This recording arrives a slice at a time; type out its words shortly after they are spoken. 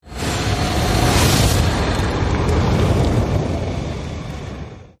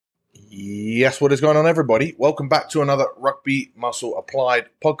Yes, what is going on, everybody? Welcome back to another Rugby Muscle Applied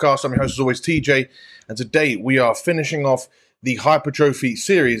podcast. I'm your host, as always, TJ, and today we are finishing off the Hypertrophy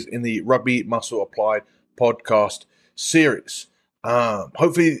series in the Rugby Muscle Applied podcast series.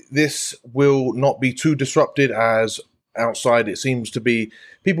 Hopefully this will not be too disrupted, as outside it seems to be,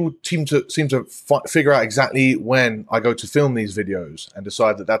 people seem to figure out exactly when I go to film these videos and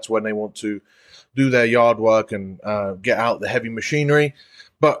decide that that's when they want to do their yard work and get out the heavy machinery.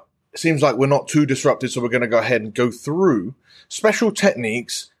 But it seems like we're not too disrupted, so we're going to go ahead and go through special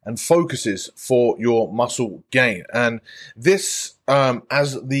techniques and focuses for your muscle gain. And this,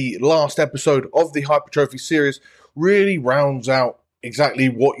 as the last episode of the Hypertrophy series, really rounds out exactly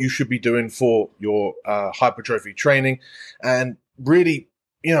what you should be doing for your hypertrophy training, and really,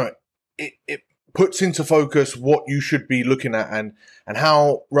 it puts into focus what you should be looking at and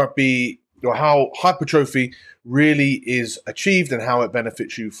how rugby or how hypertrophy really is achieved and how it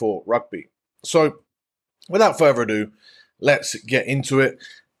benefits you for rugby. So without further ado, let's get into it.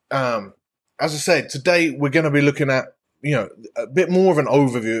 As I said, today we're going to be looking at, a bit more of an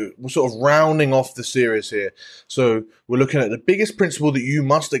overview. We're sort of rounding off the series here. So we're looking at the biggest principle that you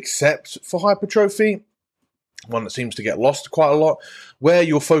must accept for hypertrophy, one that seems to get lost quite a lot, where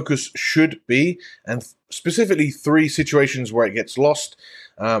your focus should be, and specifically 3 situations where it gets lost.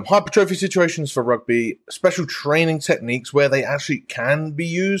 Hypertrophy situations for rugby, special training techniques where they actually can be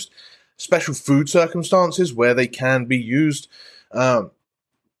used, special food circumstances where they can be used, and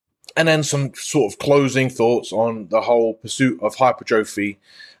then some sort of closing thoughts on the whole pursuit of hypertrophy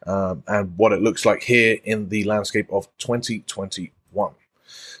and what it looks like here in the landscape of 2021.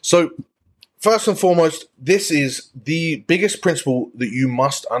 So first and foremost, this is the biggest principle that you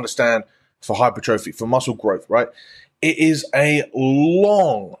must understand for hypertrophy, for muscle growth, right? It is a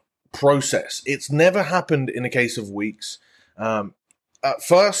long process. It's never happened in a case of weeks. At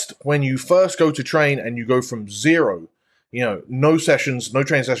first, when you first go to train and you go from zero, no sessions, no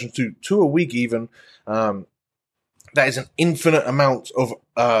training sessions to a week even, that is an infinite amount of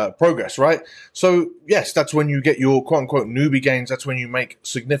progress, right? So yes, that's when you get your quote unquote newbie gains. That's when you make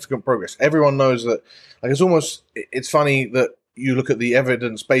significant progress. Everyone knows that. Like, it's funny that you look at the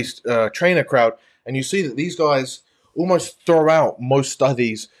evidence-based trainer crowd and you see that these guys almost throw out most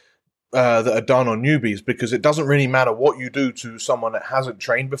studies that are done on newbies, because it doesn't really matter what you do to someone that hasn't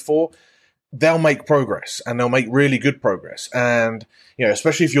trained before. They'll make progress, and they'll make really good progress. And,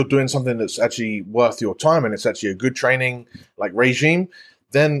 especially if you're doing something that's actually worth your time and it's actually a good training like regime,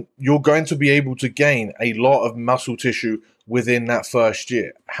 then you're going to be able to gain a lot of muscle tissue within that first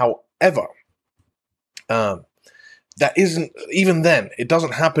year. However, that isn't, even then, it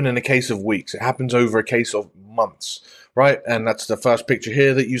doesn't happen in a case of weeks. It happens over a case of months, right? And that's the first picture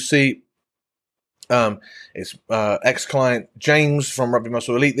here that you see. It's ex-client James from Rugby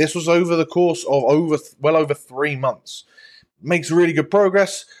Muscle Elite. This was over the course of well over 3 months. Makes really good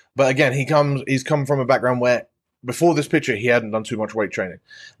progress, but again, he's come from a background where before this picture he hadn't done too much weight training.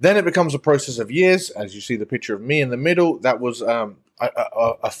 Then it becomes a process of years, as you see the picture of me in the middle. That was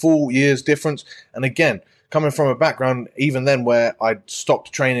a full year's difference, and again, coming from a background even then where I'd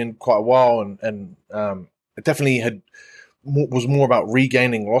stopped training quite a while, and it definitely was more about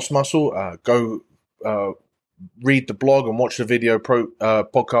regaining lost muscle. Go read the blog and watch the video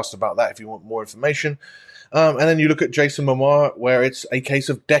podcast about that if you want more information. And then you look at Jason Momoa, where it's a case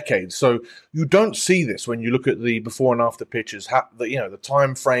of decades. So you don't see this when you look at the before and after pictures, the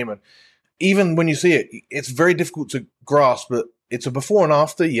time frame, and even when you see it, it's very difficult to grasp. But it's a before and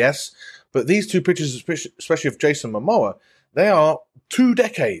after, yes. But these 2 pictures, especially of Jason Momoa, they are 2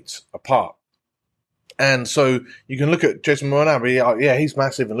 decades apart. And so you can look at Jason Momoa now, but he's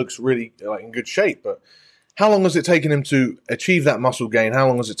massive and looks really in good shape. But how long has it taken him to achieve that muscle gain? How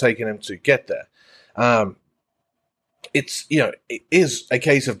long has it taken him to get there? It is a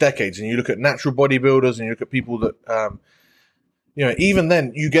case of decades. And you look at natural bodybuilders and you look at people that, even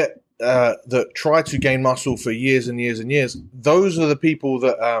then you get that try to gain muscle for years and years and years. Those are the people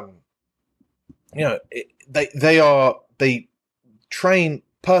that, they train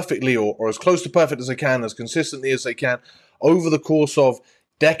perfectly or as close to perfect as they can, as consistently as they can over the course of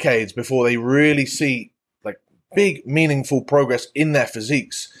decades before they really see big meaningful progress in their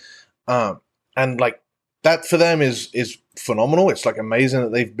physiques. And that for them is phenomenal. It's amazing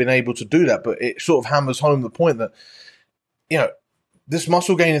that they've been able to do that, but it sort of hammers home the point that, this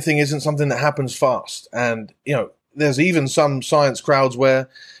muscle gaining thing isn't something that happens fast. And, there's even some science crowds where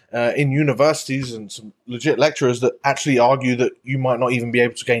in universities and some legit lecturers that actually argue that you might not even be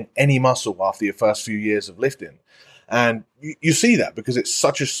able to gain any muscle after your first few years of lifting. And you see that because it's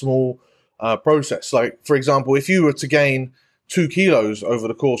such a small process. Like, for example, if you were to gain 2 kilos over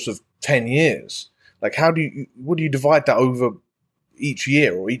the course of 10 years. Like, what do you divide that over each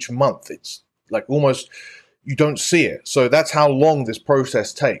year or each month? It's like almost, you don't see it. So that's how long this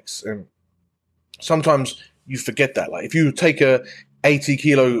process takes. And sometimes you forget that. Like, if you take a 80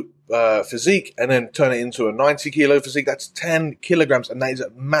 kilo physique and then turn it into a 90 kilo physique, that's 10 kilograms. And that is a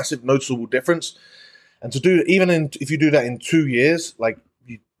massive noticeable difference. And to do, if you do that in 2 years, like,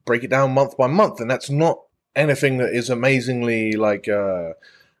 you break it down month by month, and that's not anything that is amazingly like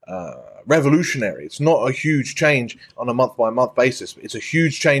revolutionary. It's not a huge change on a month by month basis. It's a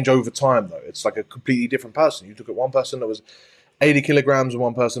huge change over time, though. It's like a completely different person. You look at one person that was 80 kilograms and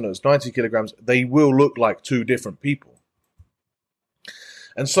one person that was 90 kilograms, they will look like two different people.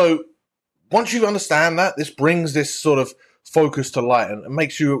 And so once you understand that, this brings this sort of focus to light, and it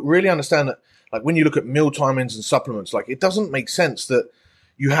makes you really understand that, like, when you look at meal timings and supplements, like, it doesn't make sense that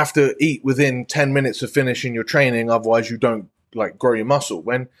you have to eat within 10 minutes of finishing your training, otherwise you don't, like, grow your muscle.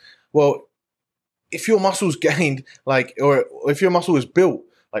 When, well, if your muscle's gained, like, or if your muscle is built,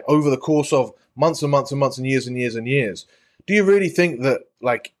 like, over the course of months and months and months and years and years and years, do you really think that,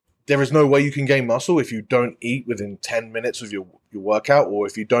 like, there is no way you can gain muscle if you don't eat within 10 minutes of your workout, or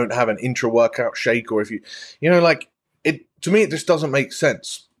if you don't have an intra-workout shake, or if you know, like, it, to me, it just doesn't make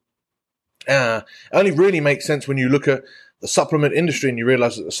sense. It only really makes sense when you look at the supplement industry and you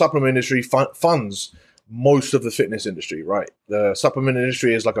realize that the supplement industry funds most of the fitness industry, right? The supplement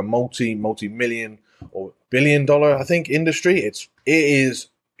industry is like a multi-million or billion-dollar, I think, industry. It is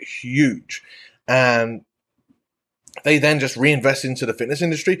huge. And they then just reinvest into the fitness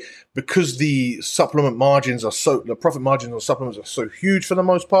industry because the supplement margins the profit margins on supplements are so huge for the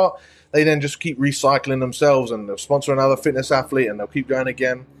most part. They then just keep recycling themselves, and they'll sponsor another fitness athlete and they'll keep going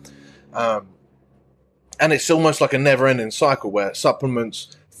again. And it's almost like a never-ending cycle where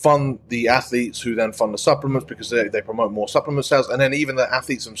supplements fund the athletes, who then fund the supplements because they promote more supplement sales, and then even the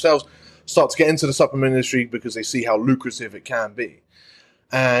athletes themselves start to get into the supplement industry because they see how lucrative it can be.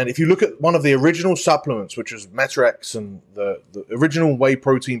 And if you look at one of the original supplements, which was Metrex and the original whey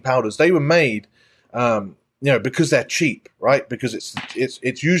protein powders, they were made, because they're cheap, right? Because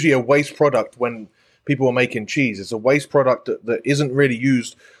it's usually a waste product when people are making cheese. It's a waste product that isn't really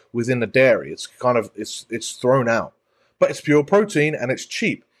used within the dairy. It's kind of, it's thrown out, but it's pure protein and it's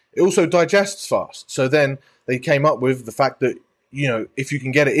cheap. It also digests fast. So then they came up with the fact that, if you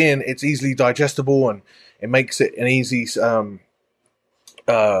can get it in, it's easily digestible, and it makes it an easy to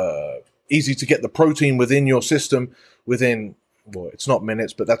get the protein within your system within, well, it's not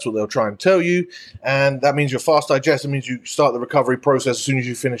minutes, but that's what they'll try and tell you. And that means you're fast digest. It means you start the recovery process as soon as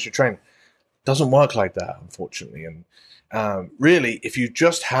you finish your training. Doesn't work like that, unfortunately. And really, if you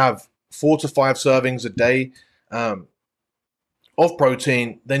just have 4 to 5 servings a day of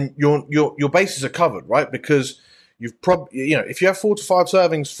protein, then your bases are covered, right? Because you've probably, if you have 4 to 5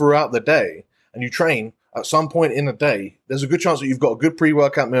 servings throughout the day and you train at some point in the day, there's a good chance that you've got a good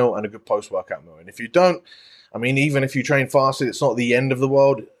pre-workout meal and a good post-workout meal. And if you don't, I mean, even if you train fasted, it's not the end of the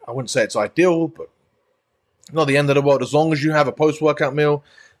world. I wouldn't say it's ideal, but not the end of the world. As long as you have a post-workout meal,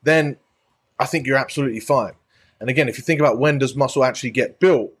 then I think you're absolutely fine. And again, if you think about when does muscle actually get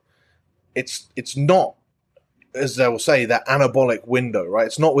built, it's not, as they will say, that anabolic window, right?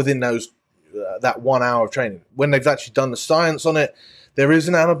 It's not within that 1 hour of training. When they've actually done the science on it, there is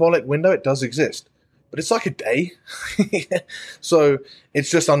an anabolic window. It does exist, but it's like a day. So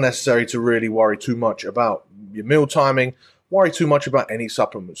it's just unnecessary to really worry too much about your meal timing, worry too much about any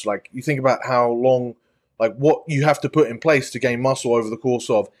supplements. Like, you think about how long, like, what you have to put in place to gain muscle over the course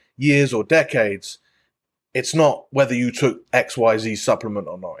of years or decades. It's not whether you took XYZ supplement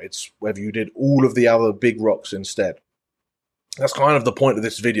or not. It's whether you did all of the other big rocks instead. That's kind of the point of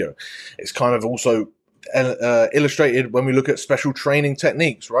this video. It's kind of also illustrated when we look at special training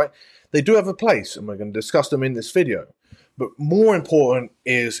techniques, right? They do have a place, and we're going to discuss them in this video. But more important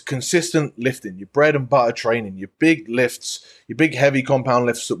is consistent lifting, your bread and butter training, your big lifts, your big heavy compound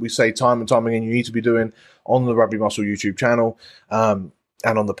lifts that we say time and time again you need to be doing on the Rugby Muscle YouTube channel and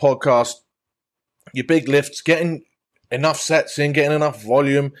on the podcast. Your big lifts, getting enough sets in, getting enough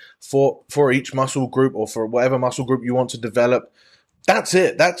volume for each muscle group or for whatever muscle group you want to develop. That's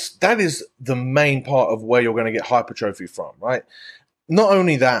it. That is the main part of where you're going to get hypertrophy from, right? Not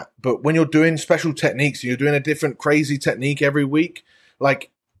only that, but when you're doing special techniques, you're doing a different crazy technique every week,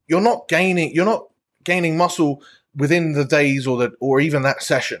 like, you're not gaining muscle within the days or even that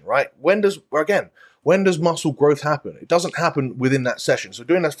session, right? When does muscle growth happen? It doesn't happen within that session. So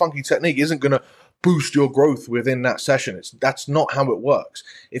doing that funky technique isn't going to boost your growth within that session. That's not how it works.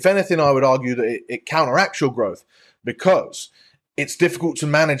 If anything, I would argue that it counteracts your growth, because it's difficult to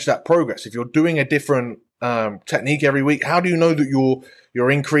manage that progress. If you're doing a different technique every week, how do you know that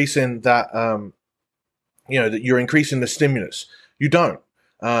you're increasing that, that you're increasing the stimulus? You don't.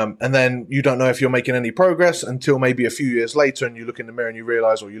 And then you don't know if you're making any progress until maybe a few years later, and you look in the mirror and you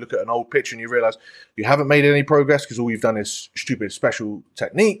realize, or you look at an old picture and you realize you haven't made any progress because all you've done is stupid special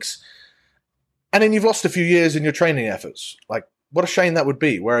techniques. And then you've lost a few years in your training efforts. Like, what a shame that would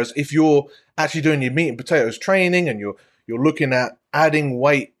be. Whereas if you're actually doing your meat and potatoes training and you're looking at adding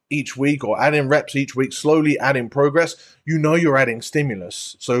weight each week or adding reps each week, slowly adding progress, you're adding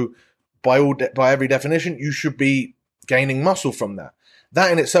stimulus. So by every definition, you should be gaining muscle from that.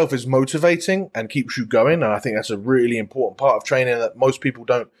 That in itself is motivating and keeps you going. And I think that's a really important part of training that most people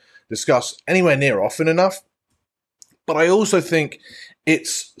don't discuss anywhere near often enough. But I also think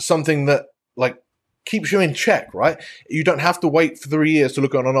it's something that keeps you in check, right? You don't have to wait for 3 years to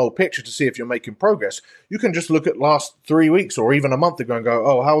look on an old picture to see if you're making progress. You can just look at last 3 weeks or even a month ago and go,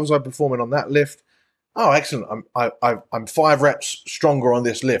 oh, how was I performing on that lift? Oh, excellent. I'm 5 reps stronger on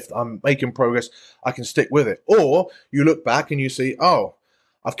this lift. I'm making progress. I can stick with it. Or you look back and you see, oh,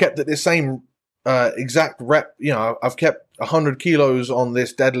 I've kept at this same exact rep. I've kept 100 kilos on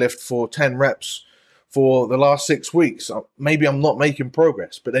this deadlift for 10 reps for the last 6 weeks. Maybe I'm not making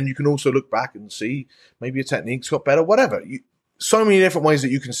progress, but then you can also look back and see maybe your technique's got better, whatever. So many different ways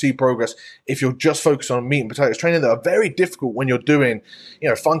that you can see progress if you're just focused on meat and potatoes training that are very difficult when you're doing,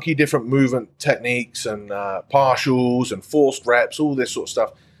 funky different movement techniques and partials and forced reps, all this sort of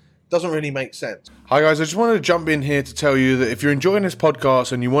stuff. Doesn't really make sense. Hi guys, I just wanted to jump in here to tell you that if you're enjoying this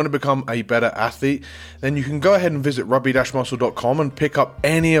podcast and you want to become a better athlete, then you can go ahead and visit rugby-muscle.com and pick up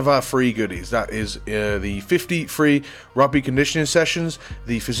any of our free goodies. That is the 50 free rugby conditioning sessions,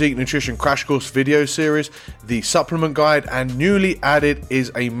 the physique nutrition crash course video series, the supplement guide, and newly added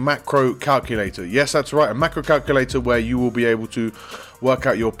is a macro calculator. Yes, that's right, a macro calculator where you will be able to work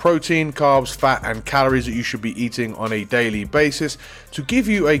out your protein, carbs, fat, and calories that you should be eating on a daily basis to give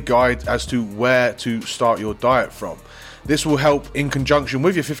you a guide as to where to start your diet from. This will help in conjunction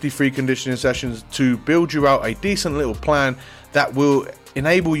with your 50 free conditioning sessions to build you out a decent little plan that will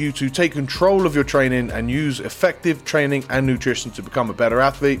enable you to take control of your training and use effective training and nutrition to become a better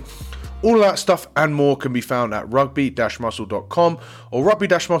athlete. All of that stuff and more can be found at rugby-muscle.com or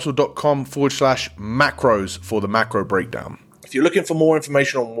rugby-muscle.com/macros for the macro breakdown. If you're looking for more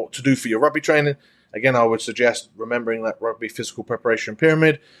information on what to do for your rugby training, again, I would suggest remembering that Rugby Physical Preparation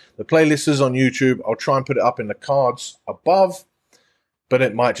Pyramid. The playlist is on YouTube. I'll try and put it up in the cards above, but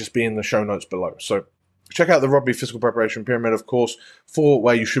it might just be in the show notes below. So check out the Rugby Physical Preparation Pyramid, of course, for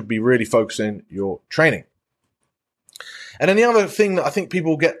where you should be really focusing your training. And then the other thing that I think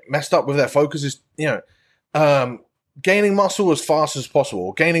people get messed up with their focus is, gaining muscle as fast as possible,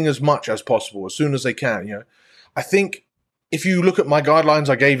 or gaining as much as possible as soon as they can. I think if you look at my guidelines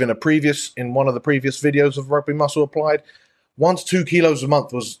I gave in one of the previous videos of Rugby Muscle Applied, 1 to 2 kilos a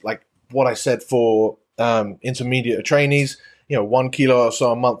month was like what I said for intermediate trainees. 1 kilo or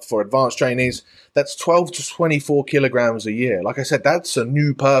so a month for advanced trainees. That's 12 to 24 kilograms a year. Like I said, that's a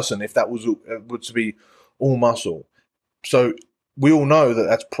new person if that was to be all muscle. So we all know that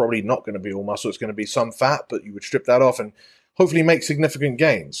that's probably not going to be all muscle. It's going to be some fat, but you would strip that off and hopefully make significant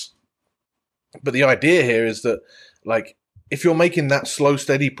gains. But the idea here is that, if you're making that slow,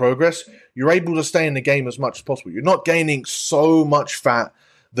 steady progress, you're able to stay in the game as much as possible. You're not gaining so much fat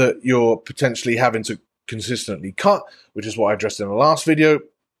that you're potentially having to consistently cut, which is what I addressed in the last video.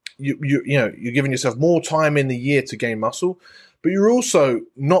 You're giving yourself more time in the year to gain muscle, but you're also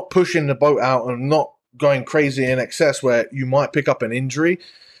not pushing the boat out and not going crazy in excess where you might pick up an injury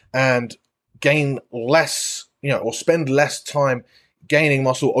and gain less, or spend less time gaining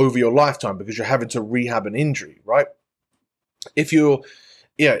muscle over your lifetime because you're having to rehab an injury, right? If you're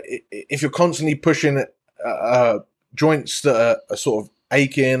constantly pushing joints that are sort of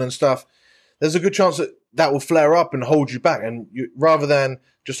aching and stuff, there's a good chance that will flare up and hold you back. And rather than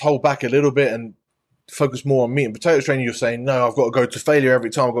just hold back a little bit and focus more on meat and potatoes training, you're saying, no, I've got to go to failure every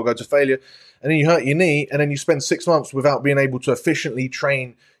time. I've got to go to failure. And then you hurt your knee, and then you spend 6 months without being able to efficiently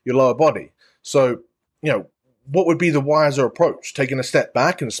train your lower body. So, what would be the wiser approach? Taking a step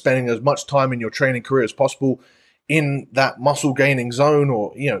back and spending as much time in your training career as possible in that muscle gaining zone,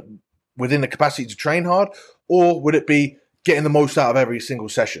 or, within the capacity to train hard? Or would it be getting the most out of every single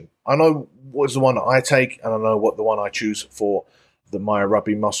session? I know what's the one that I take, and I know what the one I choose for my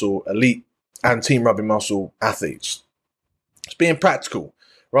Rugby Muscle Elite and Team Rugby Muscle athletes. It's being practical,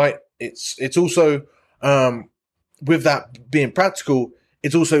 right? It's also, with that being practical,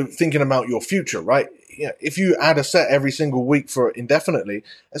 it's also thinking about your future, right? If you add a set every single week for indefinitely,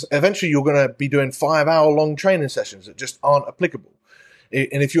 eventually you're going to be doing 5-hour long training sessions that just aren't applicable.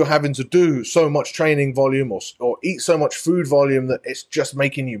 And if you're having to do so much training volume or eat so much food volume that it's just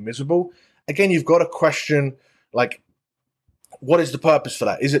making you miserable, again, you've got to question, like, what is the purpose for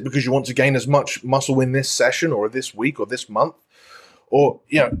that? Is it because you want to gain as much muscle in this session or this week or this month? Or,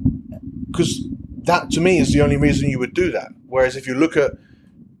 because that to me is the only reason you would do that. Whereas if you look at,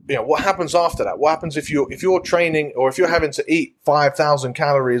 what happens after that? What happens if you're training, or if you're having to eat 5,000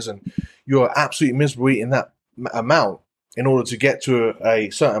 calories and you're absolutely miserable eating that amount in order to get to a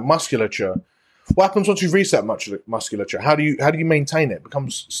certain musculature? What happens once you've reached that musculature? How do you maintain it? It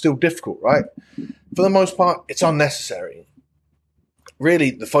becomes still difficult, right? For the most part, it's unnecessary.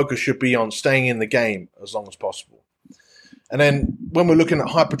 Really, the focus should be on staying in the game as long as possible. And then when we're looking at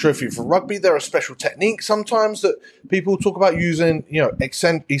hypertrophy for rugby, there are special techniques sometimes that people talk about using,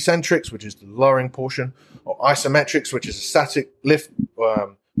 eccentrics, which is the lowering portion, or isometrics, which is a static lift,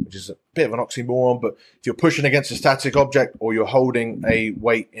 which is a bit of an oxymoron, but if you're pushing against a static object or you're holding a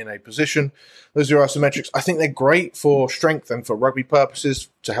weight in a position, those are isometrics. I think they're great for strength and for rugby purposes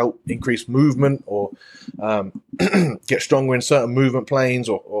to help increase movement or get stronger in certain movement planes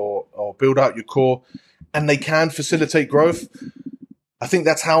or build out your core. And they can facilitate growth. I think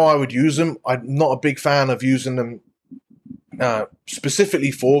that's how I would use them. I'm not a big fan of using them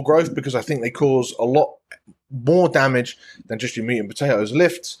specifically for growth because I think they cause a lot more damage than just your meat and potatoes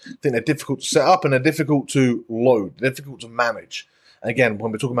lifts. I think they're difficult to set up and they're difficult to load, difficult to manage. And again,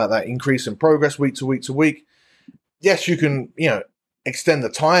 when we're talking about that increase in progress week to week to week, yes, you can, extend the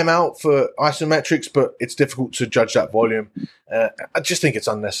time out for isometrics, but it's difficult to judge that volume. I just think it's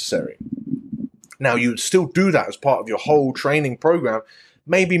unnecessary. Now, you would still do that as part of your whole training program,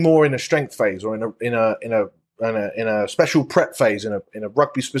 maybe more in a strength phase or in a special prep phase, in a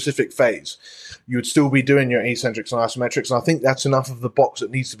rugby specific phase. You would still be doing your eccentrics and isometrics, and I think that's enough of the box that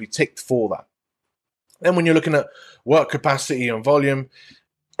needs to be ticked for that. Then when you're looking at work capacity and volume,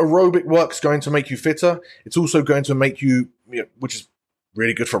 aerobic work's going to make you fitter. It's also going to make you, which is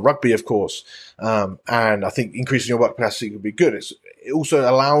really good for rugby, of course. And I think increasing your work capacity would be good. It also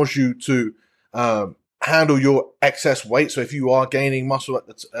allows you to handle your excess weight. So if you are gaining muscle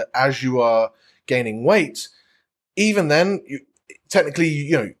as you are gaining weight, even then,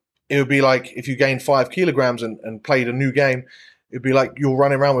 technically, it would be like if you gained 5 kilograms and played a new game, it'd be like you're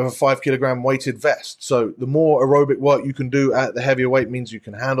running around with a 5 kilogram weighted vest. So the more aerobic work you can do at the heavier weight means you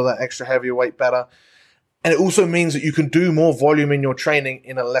can handle that extra heavier weight better. And it also means that you can do more volume in your training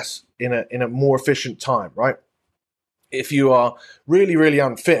in a more efficient time, right? If you are really, really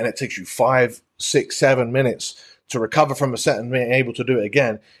unfit and it takes you 5, 6, 7 minutes to recover from a set and being able to do it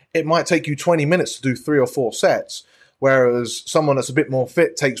again, it might take you 20 minutes to do 3 or 4 sets. Whereas someone that's a bit more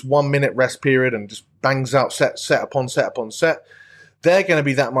fit takes 1 minute rest period and just bangs out set upon set upon set. They're going to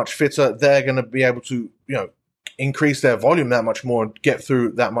be that much fitter. They're going to be able to, increase their volume that much more and get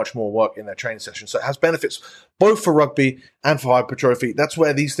through that much more work in their training session. So it has benefits both for rugby and for hypertrophy. That's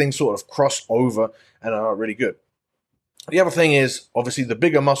where these things sort of cross over and are really good. The other thing is, obviously, the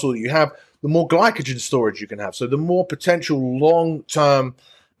bigger muscle that you have, the more glycogen storage you can have. So the more potential long-term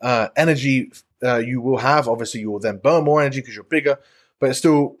energy you will have. Obviously, you will then burn more energy because you're bigger, but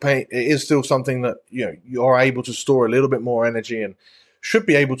it is still something that you are able to store a little bit more energy and should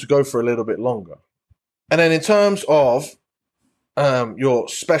be able to go for a little bit longer. And then in terms of your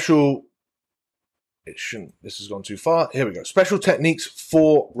special, this has gone too far. Here we go. Special techniques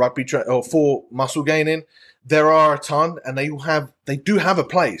for rugby or for muscle gaining. There are a ton, and they do have a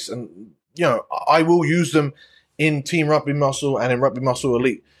place. And I will use them in Team Rugby Muscle and in Rugby Muscle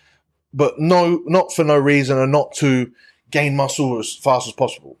Elite, but not for no reason, and not to gain muscle as fast as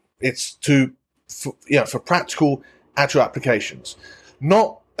possible. It's for practical, actual applications.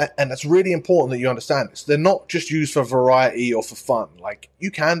 And that's really important that you understand this. They're not just used for variety or for fun. Like,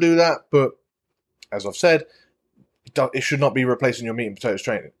 you can do that, but as I've said, it should not be replacing your meat and potatoes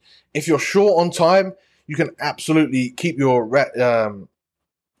training. If you're short on time, you can absolutely keep your rest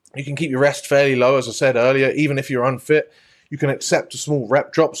fairly low, as I said earlier. Even if you're unfit, you can accept a small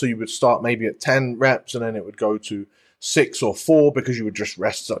rep drop. So you would start maybe at 10 reps, and then it would go to 6 or 4 because you would just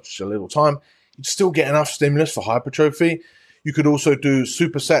rest such a little time. You'd still get enough stimulus for hypertrophy. You could also do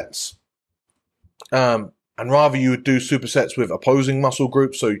supersets, and rather you would do supersets with opposing muscle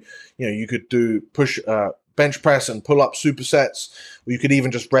groups. So, you could do bench press and pull up supersets, or you could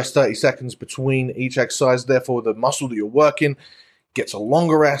even just rest 30 seconds between each exercise. Therefore, the muscle that you're working gets a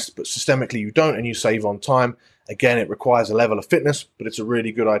longer rest, but systemically you don't, and you save on time. Again, it requires a level of fitness, but it's a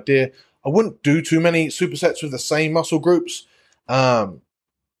really good idea. I wouldn't do too many supersets with the same muscle groups.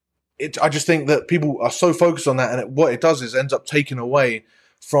 I just think that people are so focused on that, and what it does is ends up taking away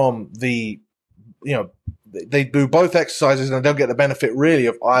from the they do both exercises and they don't get the benefit really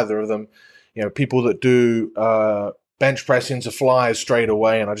of either of them. People that do bench press into flies straight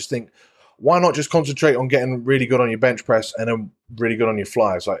away, and I just think, why not just concentrate on getting really good on your bench press and then really good on your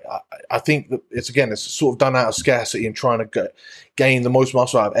flies? I think that it's sort of done out of scarcity and trying to gain the most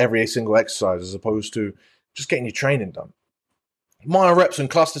muscle out of every single exercise as opposed to just getting your training done. Minor reps and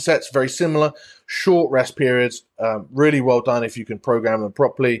cluster sets, very similar. Short rest periods, really well done if you can program them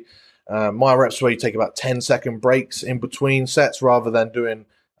properly. Minor reps where you take about 10-second breaks in between sets rather than doing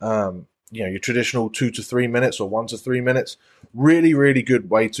your traditional 2 to 3 minutes or 1 to 3 minutes. Really, really good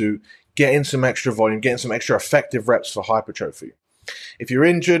way to get in some extra volume, get in some extra effective reps for hypertrophy. If you're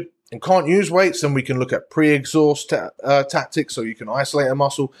injured and can't use weights, then we can look at pre-exhaust tactics, so you can isolate a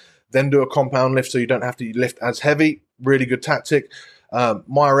muscle, then do a compound lift so you don't have to lift as heavy. Really good tactic.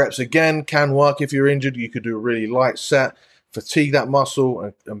 Minor reps, again, can work if you're injured. You could do a really light set, fatigue that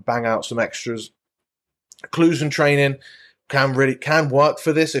muscle, and bang out some extras. Occlusion training can work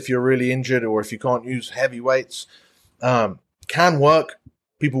for this if you're really injured or if you can't use heavy weights. Can work.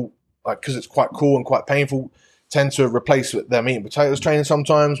 People, because it's quite cool and quite painful, tend to replace their meat and potatoes training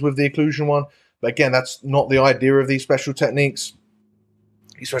sometimes with the occlusion one. But again, that's not the idea of these special techniques.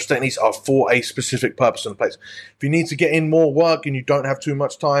 These special techniques are for a specific purpose and place. If you need to get in more work and you don't have too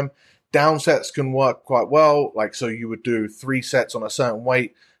much time, down sets can work quite well. So you would do 3 sets on a certain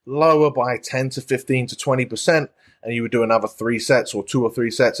weight, lower by 10 to 15 to 20%, and you would do another 3 sets or 2 or 3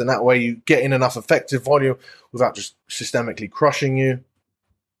 sets. And that way you get in enough effective volume without just systemically crushing you.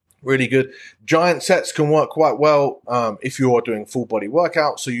 Really good. Giant sets can work quite well if you are doing full body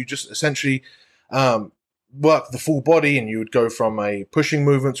workout. So you just essentially work the full body, and you would go from a pushing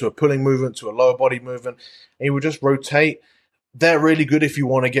movement to a pulling movement to a lower body movement, and you would just rotate. They're really good if you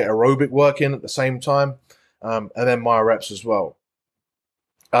want to get aerobic work in at the same time, and then minor reps as well.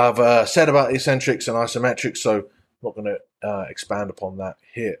 I've said about eccentrics and isometrics, so I'm not going to expand upon that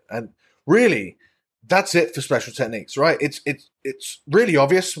here. And really, that's it for special techniques, right? It's really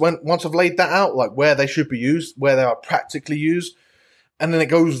obvious once I've laid that out, like where they should be used, where they are practically used, and then it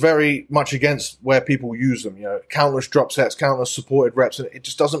goes very much against where people use them. Countless drop sets, countless supported reps, and it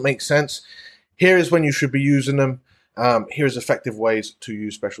just doesn't make sense. Here is when you should be using them. Here's effective ways to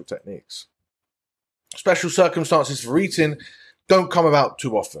use special techniques. Special circumstances for eating don't come about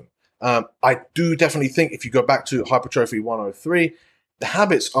too often. I do definitely think if you go back to Hypertrophy 103, the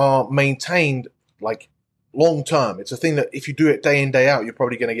habits are maintained long term. It's a thing that if you do it day in, day out, you're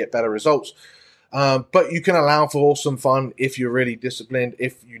probably going to get better results. But you can allow for some fun if you're really disciplined,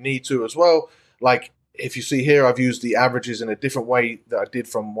 if you need to as well. Like if you see here, I've used the averages in a different way that I did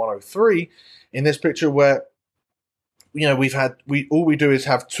from 103 in this picture where, all we do is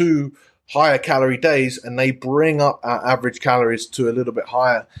have 2 higher calorie days and they bring up our average calories to a little bit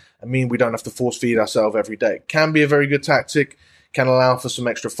higher and mean we don't have to force feed ourselves every day. It can be a very good tactic, can allow for some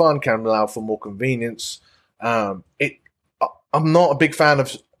extra fun, can allow for more convenience. I'm not a big fan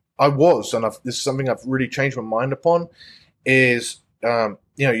of, this is something I've really changed my mind upon, is,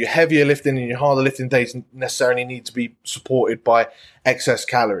 your heavier lifting and your harder lifting days necessarily need to be supported by excess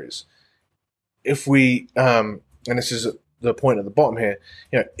calories. If we, and this is the point at the bottom here,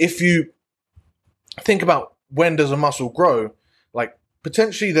 if you think about when does a muscle grow,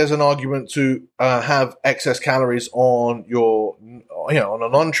 potentially there's an argument to have excess calories on your, on a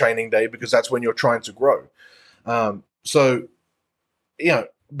non-training day because that's when you're trying to grow. But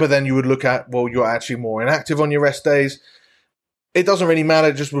then you would look at, well, you're actually more inactive on your rest days. It doesn't really matter.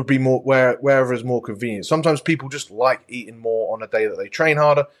 It just would be more wherever is more convenient. Sometimes people just like eating more on a day that they train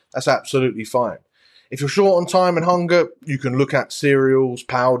harder. That's absolutely fine. If you're short on time and hunger, you can look at cereals,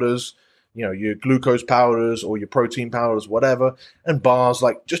 powders, your glucose powders or your protein powders, whatever, and bars.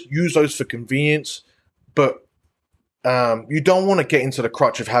 Just use those for convenience. But you don't want to get into the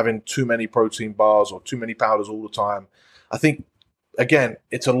crutch of having too many protein bars or too many powders all the time. I think, again,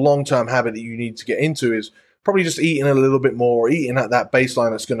 it's a long-term habit that you need to get into, is probably just eating a little bit more, or eating at that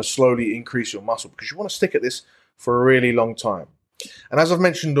baseline that's going to slowly increase your muscle, because you want to stick at this for a really long time. And as I've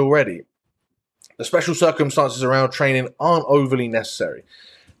mentioned already, the special circumstances around training aren't overly necessary.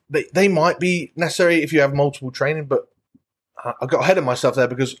 They might be necessary if you have multiple training, but I got ahead of myself there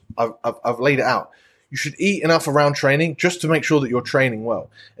because I've laid it out. You should eat enough around training just to make sure that you're training well.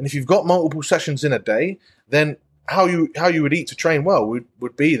 And if you've got multiple sessions in a day, then how you would eat to train well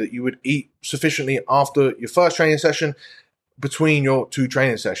would be that you would eat sufficiently after your first training session, between your 2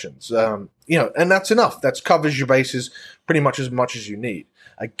 training sessions. And that's enough. That covers your bases pretty much as you need.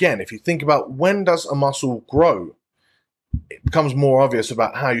 Again, if you think about when does a muscle grow, it becomes more obvious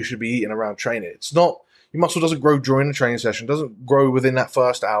about how you should be eating around training. It's not, Your muscle doesn't grow during the training session, doesn't grow within that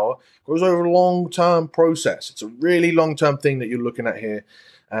first hour. It grows over a long-term process. It's a really long-term thing that you're looking at here.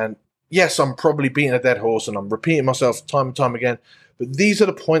 And yes, I'm probably beating a dead horse and I'm repeating myself time and time again, but these are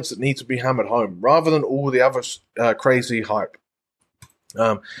the points that need to be hammered home rather than all the other crazy hype.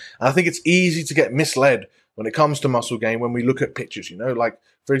 I think it's easy to get misled when it comes to muscle gain when we look at pictures, like,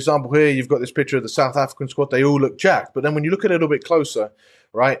 for example, here you've got this picture of the South African squad. They all look jacked. But then when you look at it a little bit closer,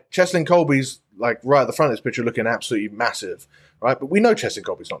 right, Cheslin Colby's like right at the front of this picture looking absolutely massive, right? But we know Cheslin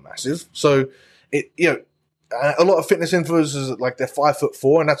Colby's not massive. So, a lot of fitness influencers, like, they're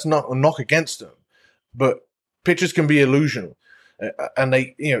 5'4", and that's not a knock against them. But pictures can be illusional.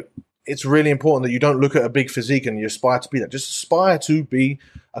 And it's really important that you don't look at a big physique and you aspire to be that. Just aspire to be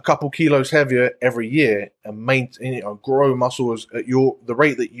a couple kilos heavier every year and maintain, grow muscles at the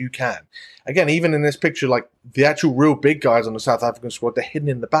rate that you can. Again, even in this picture, like the actual real big guys on the South African squad, they're hidden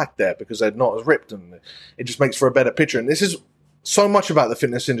in the back there because they're not as ripped, and it just makes for a better picture. And this is so much about the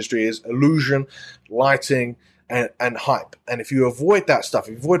fitness industry is illusion, lighting, and hype. And if you avoid that stuff,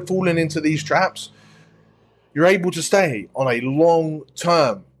 if you avoid falling into these traps, you're able to stay on a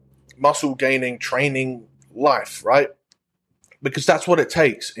long-term muscle gaining training life, right? Because that's what it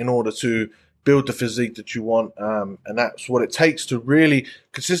takes in order to build the physique that you want, and that's what it takes to really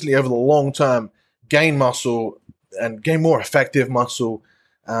consistently over the long term gain muscle and gain more effective muscle,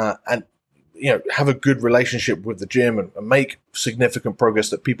 and have a good relationship with the gym and make significant progress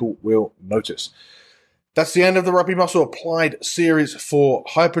that people will notice. That's the end of the Rugby Muscle Applied series for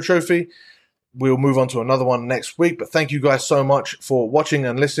hypertrophy. We'll move on to another one next week, but thank you guys so much for watching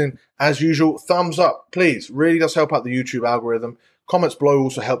and listening. As usual, thumbs up, please. Really does help out the YouTube algorithm. Comments below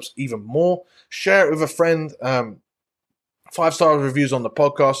also helps even more. Share it with a friend. 5-star reviews on the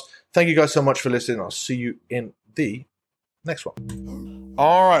podcast. Thank you guys so much for listening. I'll see you in the next one.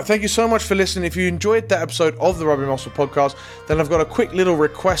 All right. Thank you so much for listening. If you enjoyed that episode of the Rugby Muscle Podcast, then I've got a quick little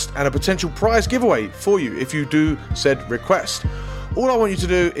request and a potential prize giveaway for you if you do said request. All I want you to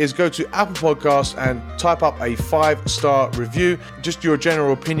do is go to Apple Podcasts and type up a 5-star review. Just your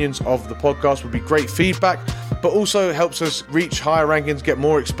general opinions of the podcast would be great feedback, but also helps us reach higher rankings, get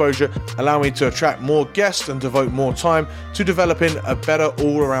more exposure, allow me to attract more guests and devote more time to developing a better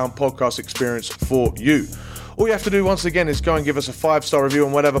all-around podcast experience for you. All you have to do, once again, is go and give us a 5-star review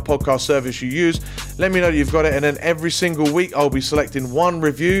on whatever podcast service you use. Let me know that you've got it, and then every single week I'll be selecting one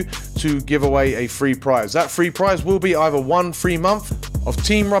review to give away a free prize. That free prize will be either 1 free month of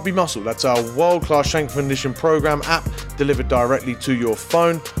Team Rugby Muscle, that's our world-class strength and conditioning program app delivered directly to your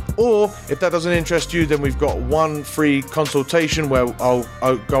phone, or if that doesn't interest you, then we've got 1 free consultation where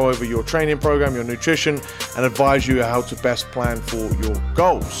I'll go over your training program, your nutrition, and advise you how to best plan for your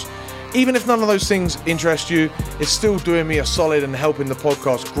goals. Even if none of those things interest you, it's still doing me a solid and helping the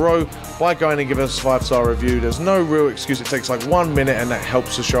podcast grow by going and giving us a 5-star review. There's no real excuse. It takes like 1 minute and that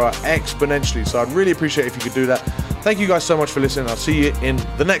helps the show out exponentially. So I'd really appreciate it if you could do that. Thank you guys so much for listening. I'll see you in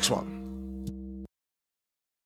the next one.